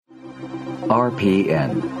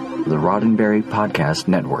RPN, the Roddenberry Podcast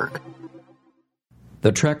Network.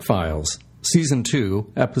 The Trek Files, Season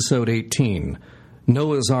 2, Episode 18,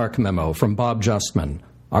 Noah's Ark Memo from Bob Justman,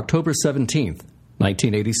 October 17th,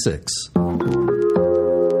 1986.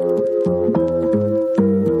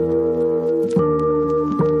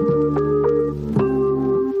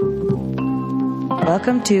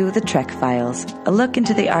 Welcome to The Trek Files, a look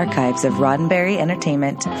into the archives of Roddenberry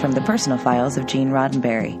Entertainment from the personal files of Gene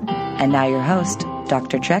Roddenberry. And now your host,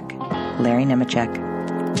 Dr. Trek, Larry Nemechek.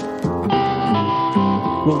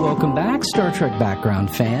 Well, welcome back, Star Trek background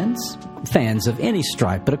fans. Fans of any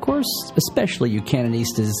stripe, but of course, especially you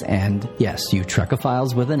Canonistas and, yes, you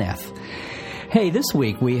Trekophiles with an F. Hey, this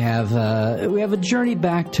week we have a journey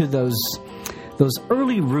back to those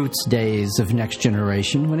early roots days of Next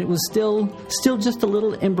Generation when it was still just a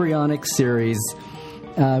little embryonic series.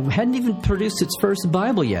 Hadn't even produced its first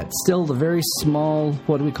Bible yet. Still the very small,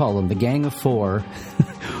 what do we call them, the Gang of Four,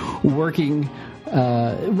 working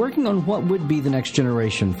on what would be the Next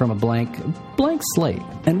Generation from a blank slate.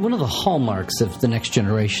 And one of the hallmarks of the Next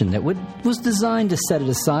Generation that was designed to set it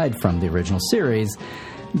aside from the original series,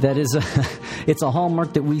 that is, it's a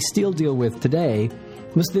hallmark that we still deal with today,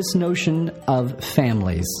 was this notion of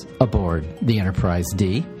families aboard the Enterprise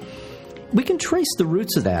D. We can trace the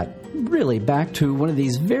roots of that really back to one of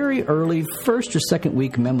these very early first or second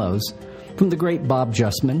week memos from the great Bob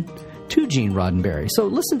Justman to Gene Roddenberry. So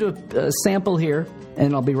listen to a sample here,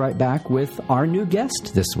 and I'll be right back with our new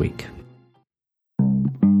guest this week.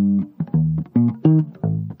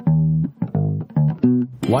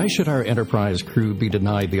 Why should our Enterprise crew be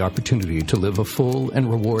denied the opportunity to live a full and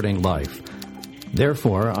rewarding life?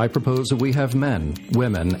 Therefore, I propose that we have men,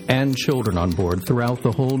 women, and children on board throughout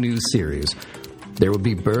the whole new series. There would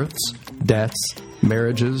be births, deaths,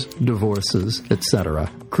 marriages, divorces,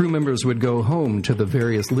 etc. Crew members would go home to the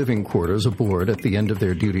various living quarters aboard at the end of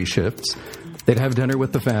their duty shifts. They'd have dinner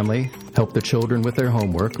with the family, help the children with their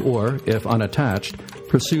homework, or, if unattached,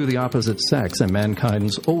 pursue the opposite sex and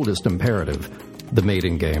mankind's oldest imperative, the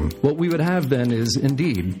mating game. What we would have then is,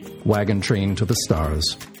 indeed, Wagon Train to the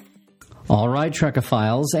Stars. All right,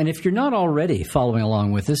 Trekophiles, and if you're not already following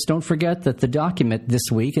along with us, don't forget that the document this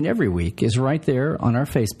week and every week is right there on our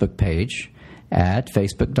Facebook page at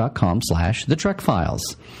facebook.com/The Trek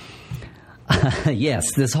Files.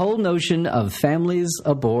 Yes, this whole notion of families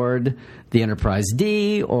aboard the Enterprise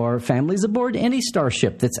D or families aboard any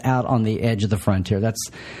starship that's out on the edge of the frontier.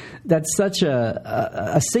 That's such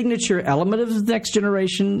a signature element of the Next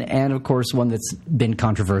Generation, and of course one that's been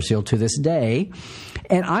controversial to this day.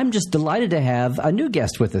 And I'm just delighted to have a new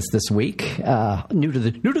guest with us this week, new to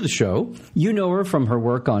the show. You know her from her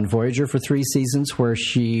work on Voyager for 3 seasons, where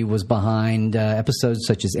she was behind episodes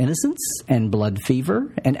such as Innocence and Blood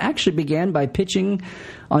Fever, and actually began by pitching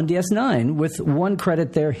on DS9 with one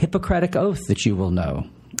credit there, Hippocratic Oath, that you will know.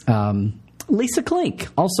 Lisa Klink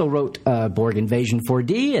also wrote Borg Invasion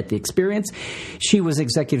 4D at The Experience. She was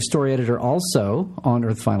executive story editor also on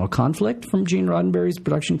Earth Final Conflict from Gene Roddenberry's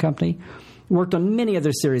production company. Worked on many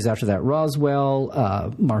other series after that,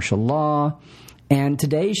 Roswell, Martial Law, and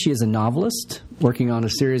today she is a novelist working on a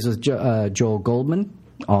series with Joel Goldman,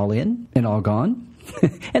 All In and All Gone,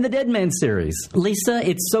 and the Dead Man series. Lisa,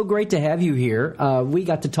 it's so great to have you here. We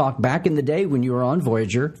got to talk back in the day when you were on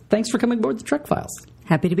Voyager. Thanks for coming aboard the Trek Files.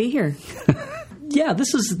 Happy to be here. Yeah,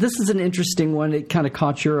 this is an interesting one. It kind of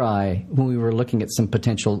caught your eye when we were looking at some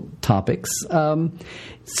potential topics.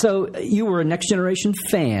 So you were a Next Generation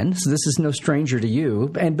fan, so this is no stranger to you.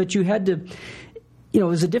 But you had to, it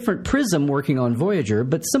was a different prism working on Voyager,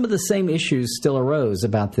 but some of the same issues still arose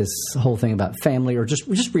about this whole thing about family or just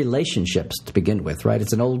relationships to begin with, right?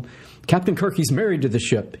 It's an old Captain Kirk, he's married to the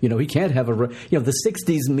ship. He can't have the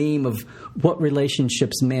 60s meme of what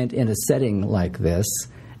relationships meant in a setting like this,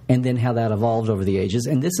 and then how that evolved over the ages.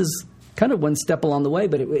 And this is kind of one step along the way,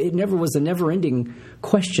 but it never was a never-ending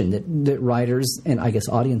question that writers and, I guess,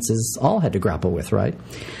 audiences all had to grapple with, right?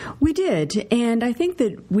 We did, and I think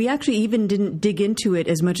that we actually even didn't dig into it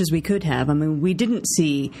as much as we could have. I mean, we didn't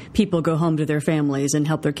see people go home to their families and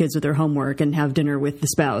help their kids with their homework and have dinner with the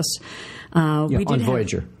spouse. We did on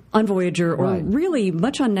Voyager. On Voyager, or right. Really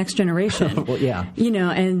much on Next Generation. Well, yeah.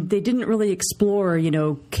 And they didn't really explore,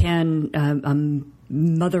 can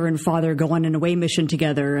mother and father go on an away mission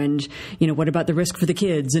together, and what about the risk for the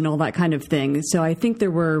kids and all that kind of thing. So I think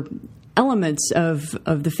there were elements of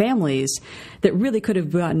the families that really could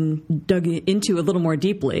have gotten dug into a little more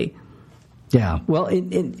deeply. Yeah. Well,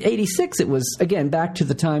 in 86, it was, again, back to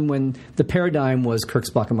the time when the paradigm was Kirk,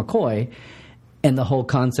 Spock, and McCoy, and the whole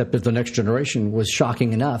concept of the Next Generation was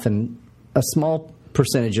shocking enough, and a small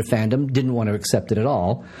percentage of fandom didn't want to accept it at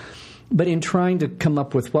all. But in trying to come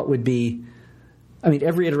up with what would be, I mean,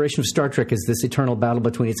 every iteration of Star Trek is this eternal battle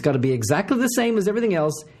between it's got to be exactly the same as everything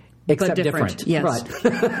else, except but different. Yes.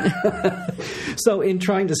 Right. So in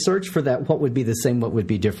trying to search for that, what would be the same, what would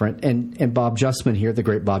be different, and Bob Justman here, the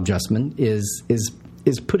great Bob Justman,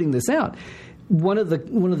 is putting this out. One of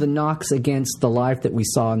the knocks against the life that we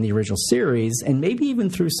saw in the original series, and maybe even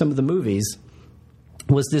through some of the movies,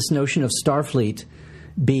 was this notion of Starfleet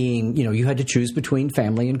being, you had to choose between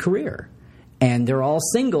family and career. And they're all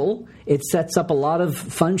single. It sets up a lot of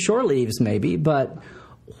fun shore leaves, maybe, but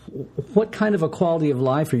what kind of a quality of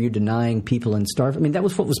life are you denying people in Starfleet? I mean, that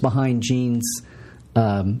was what was behind Gene's,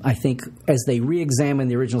 I think, as they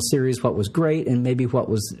re-examined the original series, what was great and maybe what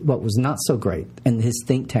was not so great. And his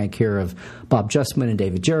think tank here of Bob Justman and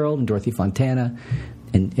David Gerrold and Dorothy Fontana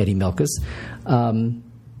and Eddie Milkus,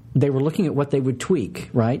 they were looking at what they would tweak,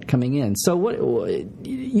 right, coming in. So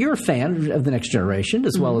you're a fan of The Next Generation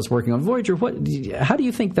as well as working on Voyager. How do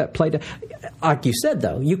you think that played out? Like you said,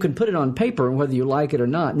 though, you can put it on paper, and whether you like it or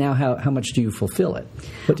not, now how much do you fulfill it?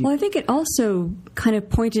 Well, I think it also kind of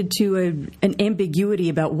pointed to an ambiguity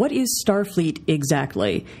about what is Starfleet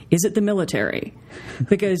exactly. Is it the military?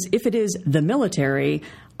 Because if it is the military,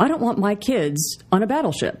 I don't want my kids on a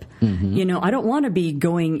battleship. Mm-hmm. I don't want to be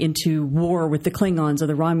going into war with the Klingons or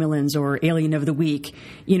the Romulans or Alien of the Week,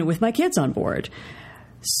 with my kids on board.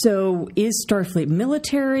 So is Starfleet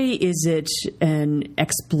military? Is it an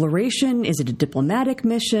exploration? Is it a diplomatic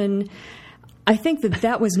mission? I think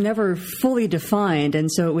that was never fully defined,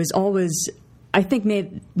 and so it was always, I think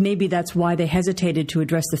maybe that's why they hesitated to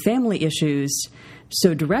address the family issues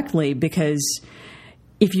so directly, because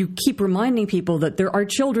if you keep reminding people that there are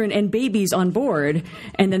children and babies on board,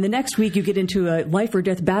 and then the next week you get into a life or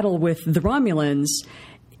death battle with the Romulans,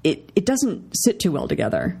 it doesn't sit too well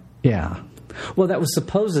together. Yeah. Well, that was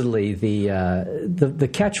supposedly the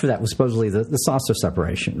catch for that was supposedly the saucer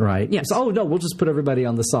separation, right? Yes. So, no, we'll just put everybody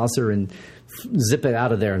on the saucer and zip it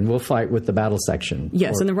out of there, and we'll fight with the battle section.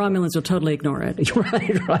 Yes, and the Romulans will totally ignore it.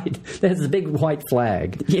 Right. There's the big white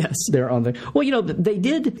flag. Yes. They're on the. Well, they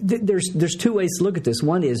did. There's two ways to look at this.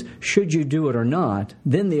 One is, should you do it or not?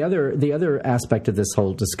 Then the other aspect of this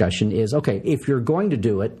whole discussion is, okay, if you're going to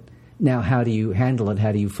do it, now how do you handle it?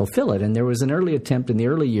 How do you fulfill it? And there was an early attempt in the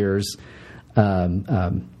early years.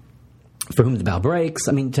 For Whom the Bow Breaks.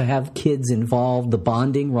 I mean, to have kids involved, the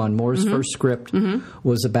bonding. Ron Moore's first script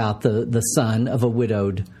was about the son of a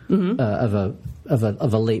widowed, of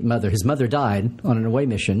a late mother. His mother died on an away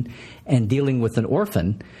mission, and dealing with an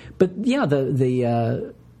orphan. But yeah,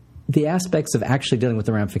 the aspects of actually dealing with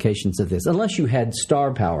the ramifications of this, unless you had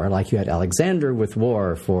star power, like you had Alexander with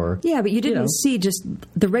War for... Yeah, but you didn't see just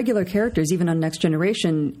the regular characters, even on Next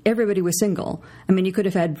Generation, everybody was single. I mean, you could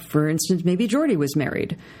have had, for instance, maybe Geordi was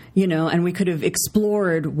married, and we could have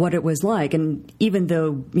explored what it was like. And even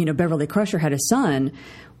though, Beverly Crusher had a son...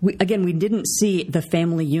 We didn't see the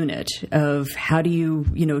family unit of how do you,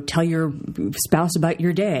 tell your spouse about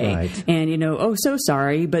your day. Right. And, oh, so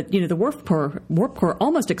sorry, but, the warp core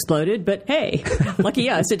almost exploded, but hey, lucky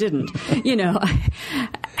us, it didn't.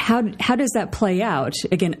 How does that play out,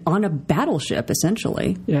 again, on a battleship,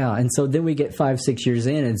 essentially? Yeah, and so then we get 5-6 years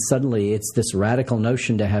in, and suddenly it's this radical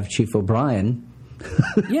notion to have Chief O'Brien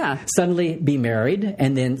suddenly be married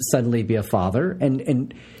and then suddenly be a father.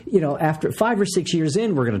 And after 5 or 6 years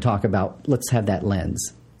in, we're going to talk about, let's have that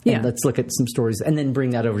lens. And let's look at some stories and then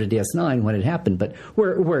bring that over to DS9 when it happened. But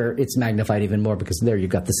where it's magnified even more, because there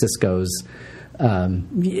you've got the Ciscos.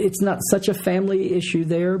 It's not such a family issue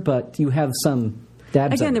there, but you have some...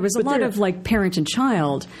 Again, there was a lot of like parent and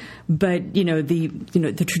child, but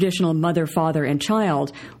the traditional mother, father, and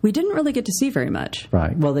child we didn't really get to see very much.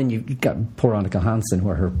 Right. Well, then you got poor Annika Hansen,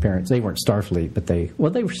 where her parents, they weren't Starfleet, but they were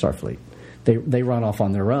Starfleet. They run off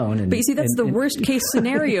on their own. But you see, that's the worst case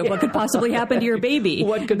scenario. What could possibly happen to your baby?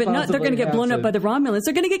 They're going to get blown up by the Romulans.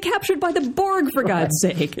 They're going to get captured by the Borg, for God's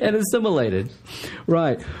sake. And assimilated.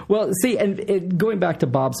 Right. Well, see, and going back to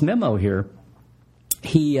Bob's memo here,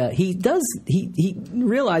 he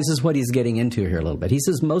realizes what he's getting into here a little bit. He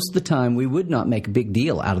says most of the time we would not make a big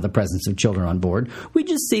deal out of the presence of children on board. We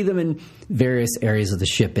just see them in various areas of the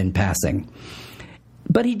ship in passing.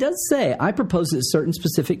 But he does say, I propose that certain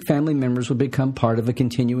specific family members would become part of a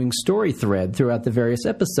continuing story thread throughout the various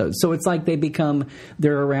episodes. So it's like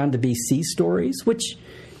they're around to be C stories, which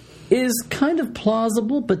is kind of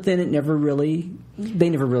plausible, but then they never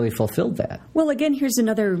really fulfilled that. Well, again, here's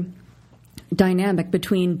another dynamic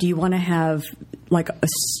between, do you want to have like a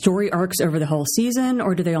story arcs over the whole season,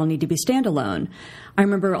 or do they all need to be standalone? I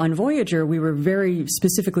remember on Voyager, we were very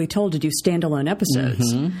specifically told to do standalone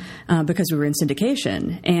episodes because we were in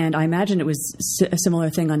syndication. And I imagine it was a similar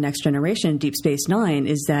thing on Next Generation, Deep Space Nine,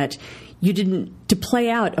 is that you didn't, to play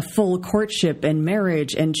out a full courtship and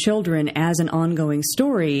marriage and children as an ongoing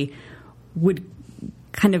story would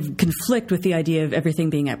kind of conflict with the idea of everything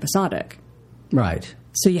being episodic. Right.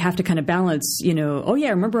 So you have to kind of balance, oh yeah,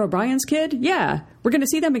 remember O'Brien's kid? Yeah, we're going to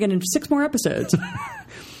see them again in 6 more episodes.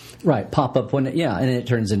 Right, pop up and it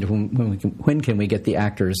turns into when can we get the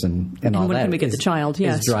actors and all that. When can we get the child,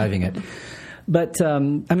 yes. Is driving it. But,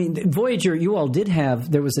 Voyager, you all did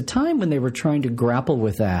have, there was a time when they were trying to grapple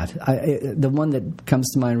with that. The one that comes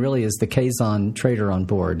to mind really is the Kazon trader on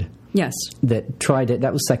board. Yes. That tried it.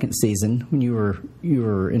 That was second season when you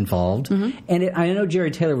were involved. Mm-hmm. And I know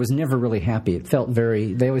Jerry Taylor was never really happy. It felt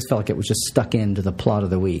they always felt like it was just stuck into the plot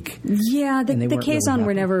of the week. Yeah, the Kazon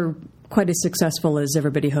were never quite as successful as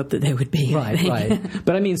everybody hoped that they would be. Right.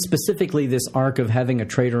 But I mean, specifically this arc of having a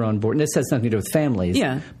trader on board, and this has nothing to do with families.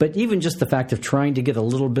 Yeah. But even just the fact of trying to get a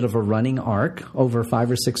little bit of a running arc over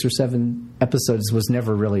 5 or 6 or 7 episodes was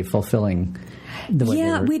never really fulfilling.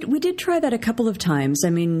 We did try that a couple of times. I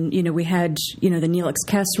mean, we had, the Neelix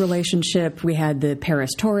Kess relationship. We had the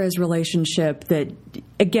Paris Torres relationship that,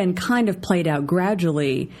 again, kind of played out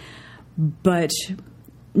gradually, but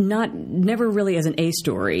never really as an A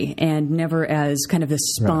story and never as kind of the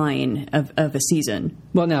spine of a season.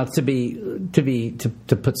 Well, now to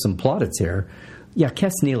put some plaudits here. Yeah,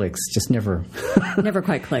 Kess Neelix just never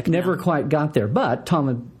quite clicked. Never quite got there. But Tom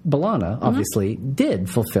and B'Elanna obviously did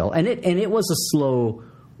fulfill, and it was a slow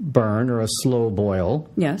burn or a slow boil.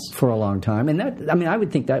 Yes. For a long time, and I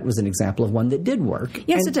would think that was an example of one that did work.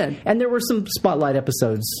 Yes, it did. And there were some spotlight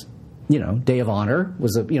episodes. Day of Honor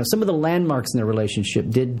was some of the landmarks in their relationship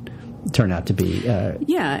did turn out to be.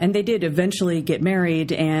 And they did eventually get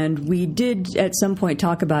married, and we did at some point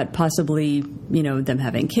talk about possibly, them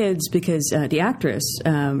having kids because the actress,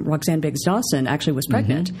 Roxanne Biggs Dawson, actually was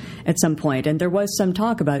pregnant at some point, and there was some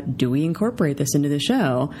talk about, do we incorporate this into the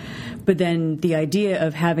show? But then the idea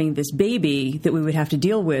of having this baby that we would have to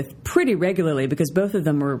deal with pretty regularly because both of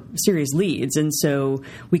them were series leads, and so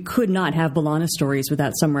we could not have B'Elanna stories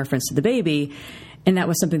without some reference to the baby. And that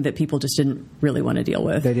was something that people just didn't really want to deal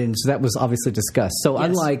with. They didn't. So that was obviously discussed. So yes.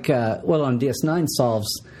 Unlike, on DS9 solves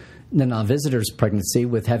Nana Visitor's pregnancy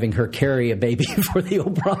with having her carry a baby for the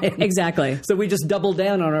O'Brien. Exactly. So we just doubled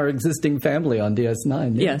down on our existing family on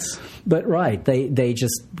DS9. Yeah? Yes. But they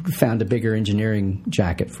just found a bigger engineering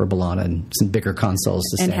jacket for B'Elanna and some bigger consoles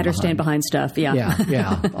to and had her stand behind stuff. Yeah.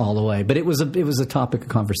 Yeah, all the way. But it was a topic of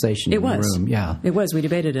conversation in the room. Yeah. It was. We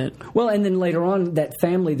debated it. Well, and then later on, that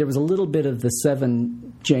family, there was a little bit of the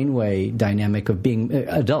Seven Janeway dynamic of being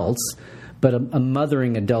adults, but a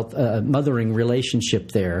mothering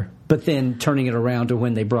relationship there. But then turning it around to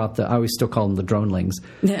when they brought I always still call them the dronelings.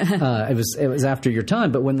 It was after your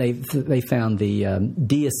time, but when they found the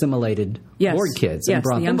de-assimilated board kids and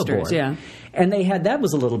brought them aboard. Yeah. And that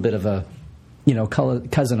was a little bit of a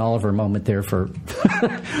Cousin Oliver moment there for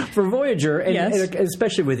Voyager, and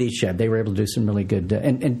especially with each shed, they were able to do some really good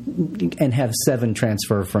and have Seven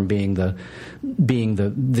transfer from being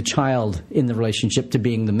the child in the relationship to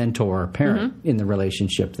being the mentor parent in the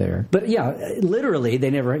relationship there. But literally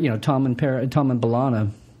they never Tom and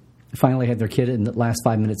B'Elanna finally had their kid in the last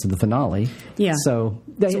 5 minutes of the finale. Yeah. So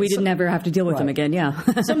we didn't ever have to deal with them again,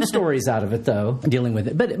 Some stories out of it, though, dealing with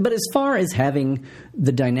it. But as far as having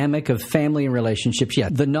the dynamic of family and relationships,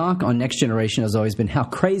 the knock on Next Generation has always been how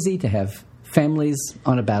crazy to have families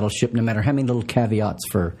on a battleship, no matter how many little caveats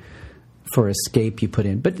for escape you put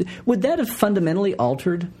in. But would that have fundamentally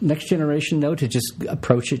altered Next Generation, though, to just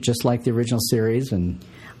approach it just like the original series? And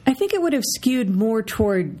I think it would have skewed more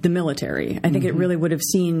toward the military. I think it really would have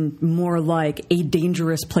seemed more like a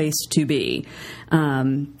dangerous place to be.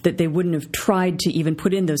 That they wouldn't have tried to even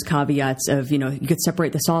put in those caveats of, you could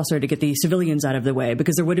separate the saucer to get the civilians out of the way,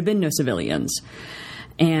 because there would have been no civilians.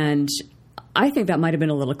 And I think that might have been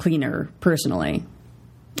a little cleaner, personally.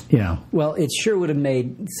 Yeah. Well, it sure would have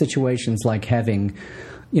made situations like having,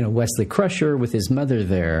 Wesley Crusher with his mother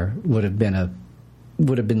there would have been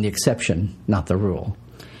the exception, not the rule.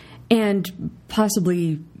 And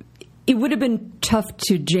possibly it would have been tough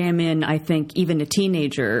to jam in, I think, even a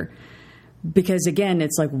teenager, because, again,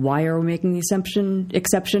 it's like, why are we making the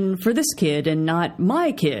exception for this kid and not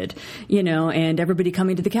my kid? And everybody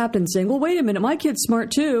coming to the captain saying, well, wait a minute, my kid's smart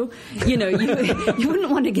too. You wouldn't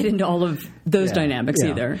want to get into all of those dynamics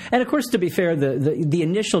either. And, of course, to be fair, the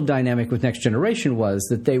initial dynamic with Next Generation was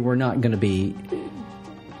that they were not going to be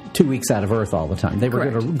 2 weeks out of Earth all the time. They were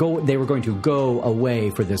Correct. going to go. They were going to go away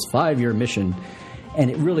for this 5-year mission,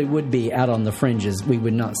 and it really would be out on the fringes. We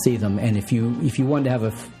would not see them. And if you wanted to have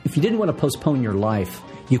if you didn't want to postpone your life,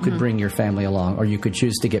 you could bring your family along, or you could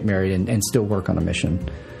choose to get married and still work on a mission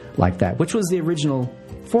like that, which was the original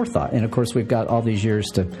forethought. And of course, we've got all these years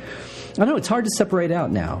to. I know it's hard to separate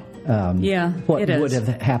out now. What it is. would have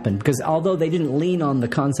happened, because although they didn't lean on the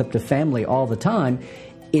concept of family all the time,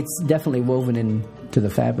 it's definitely woven into the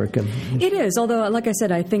fabric of. It is, although, like I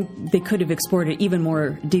said, I think they could have explored it even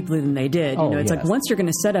more deeply than they did. It's like once you're going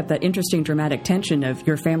to set up that interesting dramatic tension of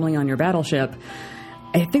your family on your battleship,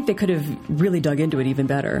 I think they could have really dug into it even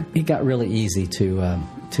better. It got really easy to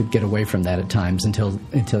get away from that at times until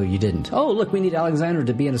you didn't. Oh, look, we need Alexander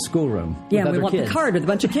to be in a schoolroom. Yeah, with we other want kids. Picard with a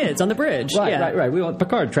bunch of kids on the bridge. Right. We want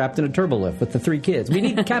Picard trapped in a turbolift with the 3 kids. We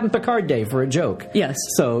need Captain Picard Day for a joke. Yes.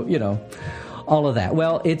 So, all of that.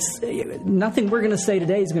 Well, it's nothing we're going to say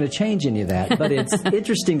today is going to change any of that, but it's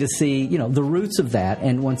interesting to see, the roots of that.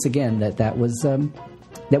 And once again, that was a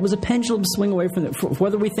pendulum swing away from it.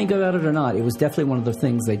 Whether we think about it or not, it was definitely one of the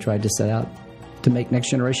things they tried to set out to make Next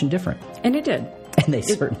Generation different. And it did. And they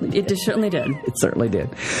certainly did. It certainly did. It certainly did.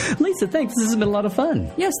 Lisa, thanks. This has been a lot of fun.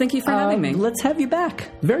 Yes, thank you for having me. Let's have you back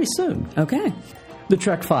very soon. Okay. The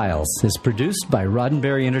Trek Files is produced by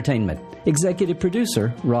Roddenberry Entertainment. Executive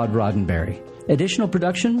producer, Rod Roddenberry. Additional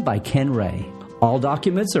production by Ken Ray. All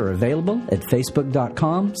documents are available at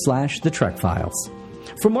facebook.com/The Trek Files.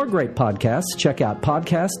 For more great podcasts, check out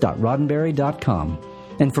podcast.roddenberry.com.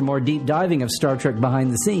 And for more deep diving of Star Trek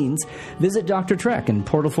behind the scenes, visit Dr. Trek in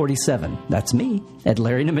Portal 47. That's me at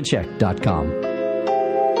LarryNemecek.com.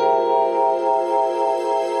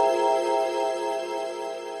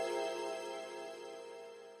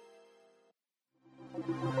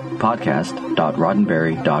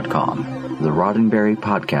 Podcast.roddenberry.com, the Roddenberry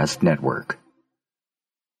Podcast Network.